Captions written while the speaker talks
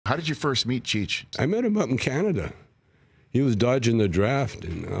How did you first meet Cheech? I met him up in Canada. He was dodging the draft,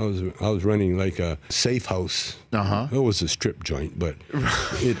 and I was running like a safe house. It was a strip joint, but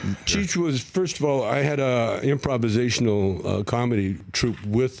Cheech was, first of all, I had a improvisational comedy troupe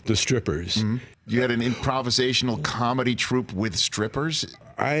with the strippers. You had an improvisational comedy troupe with strippers?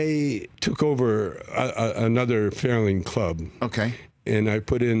 I took over another Fairling club. Okay. And I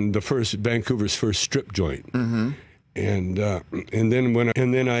put in Vancouver's first strip joint. And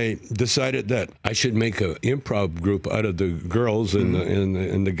then I decided that I should make an improv group out of the girls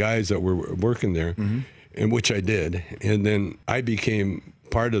and the guys that were working there, and which I did. And then I became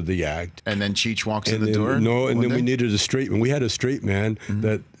part of the act. And then Cheech walks in the door? No, and then we needed a straight man. We had a straight man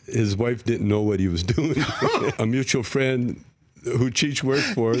that his wife didn't know what he was doing. A mutual friend who Cheech worked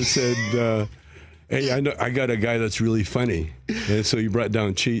for said, hey, I got a guy that's really funny. And so he brought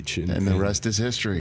down Cheech. And the rest is history.